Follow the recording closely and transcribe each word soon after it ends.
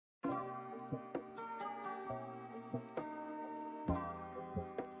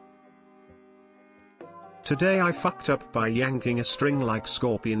Today I fucked up by yanking a string like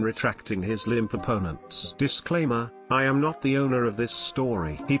Scorpion retracting his limp opponents. Disclaimer, I am not the owner of this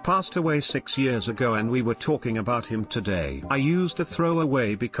story. He passed away 6 years ago and we were talking about him today. I used a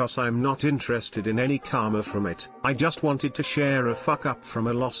throwaway because I'm not interested in any karma from it. I just wanted to share a fuck up from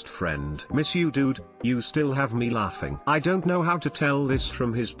a lost friend. Miss you dude, you still have me laughing. I don't know how to tell this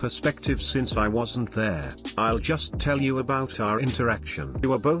from his perspective since I wasn't there. I'll just tell you about our interaction. We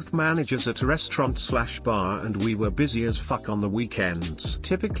were both managers at a restaurant/bar and we were busy as fuck on the weekends.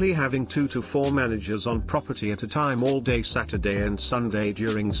 Typically having 2 to 4 managers on property at a time all day Saturday and Sunday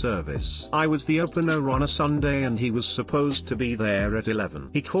during service. I was the opener on a Sunday and he was supposed to be there at 11.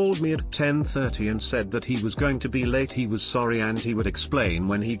 He called me at 10:30 and said that he was going to be late. He was sorry and he would explain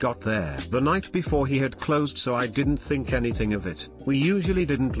when he got there. The night before he had closed, so I didn't think anything of it. We usually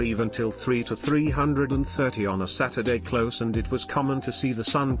didn't leave until 3 to 3:30 on a Saturday close, and it was common to see the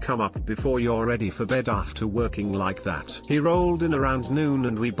sun come up before you're ready for bed after working like that. He rolled in around noon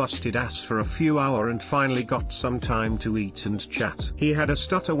and we busted ass for a few hours and finally got some time to eat and chat. He had a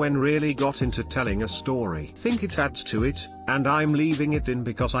stutter when really got into telling a story. Think it adds to it, and I'm leaving it in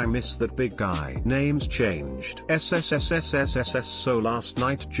because I miss that big guy. Names changed. SSSSSSS. So last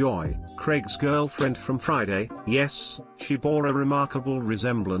night Joy, Craig's girlfriend from Friday, yes, she bore a remarkable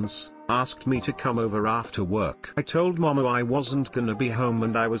resemblance, asked me to come over after work. I told Momo I wasn't gonna be home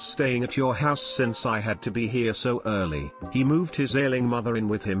and I was staying at your house since I had to be here so early. He moved his ailing mother in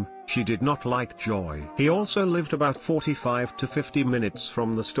with him. She did not like Joy. He also lived about 45 to 50 minutes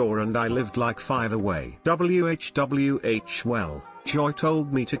from the store and I lived like 5 away. WHWH. Well, Joy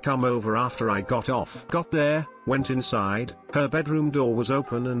told me to come over after I got off. Got there, went inside, her bedroom door was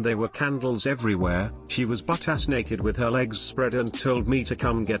open and there were candles everywhere. She was butt-ass naked with her legs spread and told me to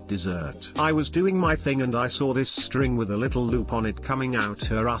come get dessert. I was doing my thing and I saw this string with a little loop on it coming out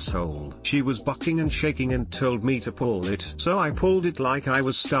her asshole. She was bucking and shaking and told me to pull it. So I pulled it like I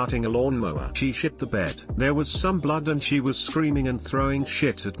was starting a lawnmower. She shit the bed. There was some blood and she was screaming and throwing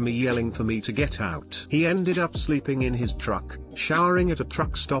shit at me, yelling for me to get out. He ended up sleeping in his truck, showering at a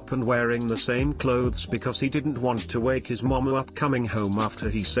truck stop and wearing the same clothes because he didn't want to wake his mom up coming home after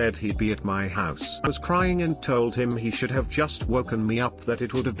he said he'd be at my house. I was crying and told him he should have just woken me up, that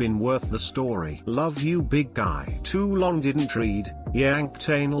it would have been worth the story. Love you big guy. Too long didn't read, yanked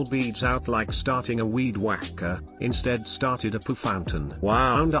anal beads out like starting a weed whacker, instead started a poo fountain.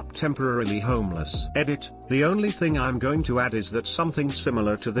 Wound up temporarily homeless. Edit, the only thing I'm going to add is that something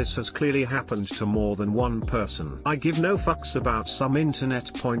similar to this has clearly happened to more than one person. I give no fucks about some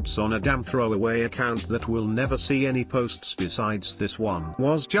internet points on a damn throwaway account that will never see any posts besides this one.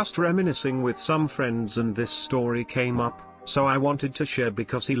 Was just reminiscing with some friends and this story came up, so I wanted to share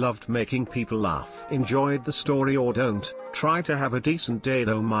because he loved making people laugh. Enjoyed the story or don't, try to have a decent day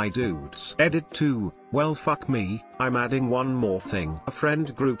though my dudes. Edit 2, well fuck me, I'm adding one more thing. A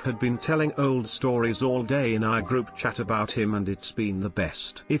friend group had been telling old stories all day in our group chat about him and it's been the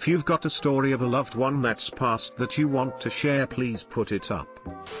best. If you've got a story of a loved one that's passed that you want to share, please put it up.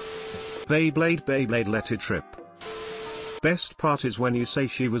 Beyblade let it rip. Best part is when you say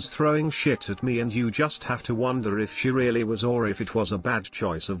she was throwing shit at me and you just have to wonder if she really was or if it was a bad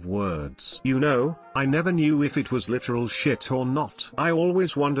choice of words. You know, I never knew if it was literal shit or not. I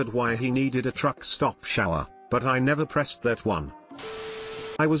always wondered why he needed a truck stop shower, but I never pressed that one.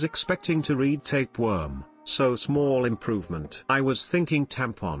 I was expecting to read tapeworm, so small improvement. I was thinking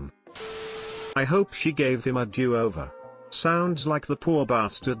tampon. I hope she gave him a do-over. Sounds like the poor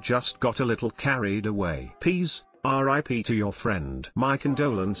bastard just got a little carried away. Peas. RIP to your friend. My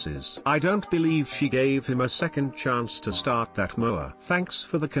condolences. I don't believe she gave him a second chance to start that mower. Thanks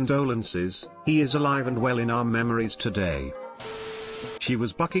for the condolences, he is alive and well in our memories today. She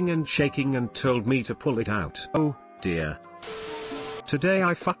was bucking and shaking and told me to pull it out. Oh, dear. Today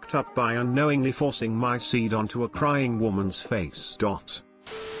I fucked up by unknowingly forcing my seed onto a crying woman's face.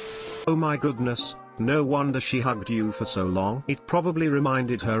 Oh my goodness, no wonder she hugged you for so long. It probably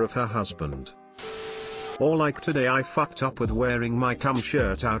reminded her of her husband. Or like today I fucked up with wearing my cum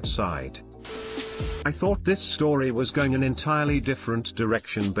shirt outside. I thought this story was going an entirely different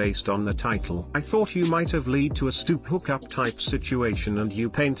direction based on the title. I thought you might have lead to a stoop hookup type situation and you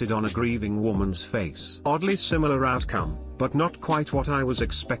painted on a grieving woman's face. Oddly similar outcome, but not quite what I was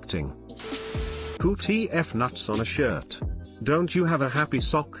expecting. Who TF nuts on a shirt? Don't you have a happy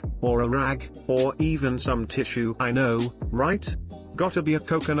sock, or a rag, or even some tissue? I know, right? Gotta be a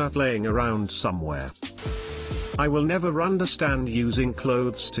coconut laying around somewhere. I will never understand using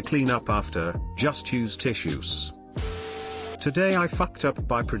clothes to clean up after, just use tissues. Today I fucked up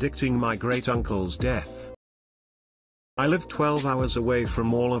by predicting my great uncle's death. I live 12 hours away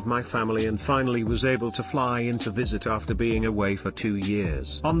from all of my family and finally was able to fly in to visit after being away for 2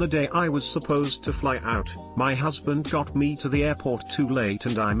 years. On the day I was supposed to fly out, my husband got me to the airport too late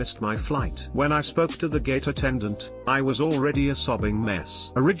and I missed my flight. When I spoke to the gate attendant, I was already a sobbing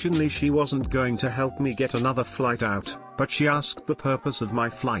mess. Originally she wasn't going to help me get another flight out, but she asked the purpose of my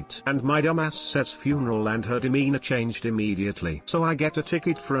flight. And my dumbass says funeral and her demeanor changed immediately. So I get a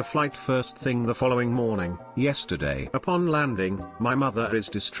ticket for a flight first thing the following morning, yesterday. Upon landing, my mother is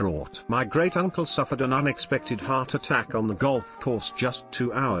distraught. My great uncle suffered an unexpected heart attack on the golf course just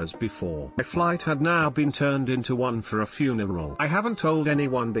 2 hours before. My flight had now been turned into one for a funeral. I haven't told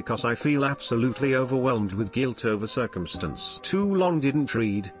anyone because I feel absolutely overwhelmed with guilt over circumstance. Too long didn't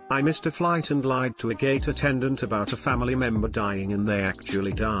read. I missed a flight and lied to a gate attendant about a family member dying and they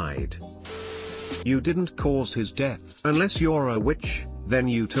actually died. You didn't cause his death. Unless you're a witch, then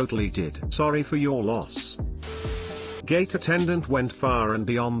you totally did. Sorry for your loss. Gate attendant went far and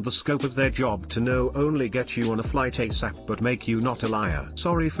beyond the scope of their job to not only get you on a flight ASAP but make you not a liar.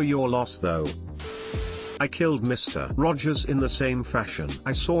 Sorry for your loss though. I killed Mr. Rogers in the same fashion.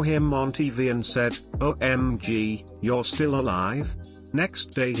 I saw him on TV and said, OMG, you're still alive? Next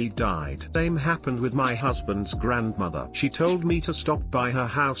day he died. Same happened with my husband's grandmother. She told me to stop by her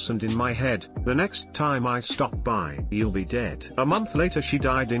house and in my head, the next time I stop by, you'll be dead. A month later she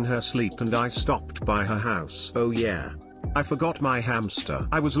died in her sleep and I stopped by her house. Oh yeah. I forgot my hamster.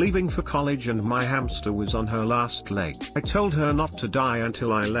 I was leaving for college and my hamster was on her last leg. I told her not to die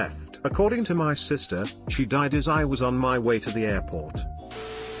until I left. According to my sister, she died as I was on my way to the airport.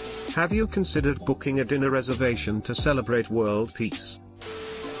 Have you considered booking a dinner reservation to celebrate world peace?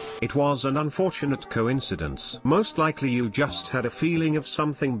 It was an unfortunate coincidence. Most likely you just had a feeling of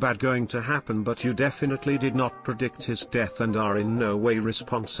something bad going to happen but you definitely did not predict his death and are in no way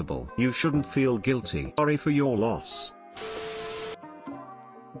responsible. You shouldn't feel guilty. Sorry for your loss.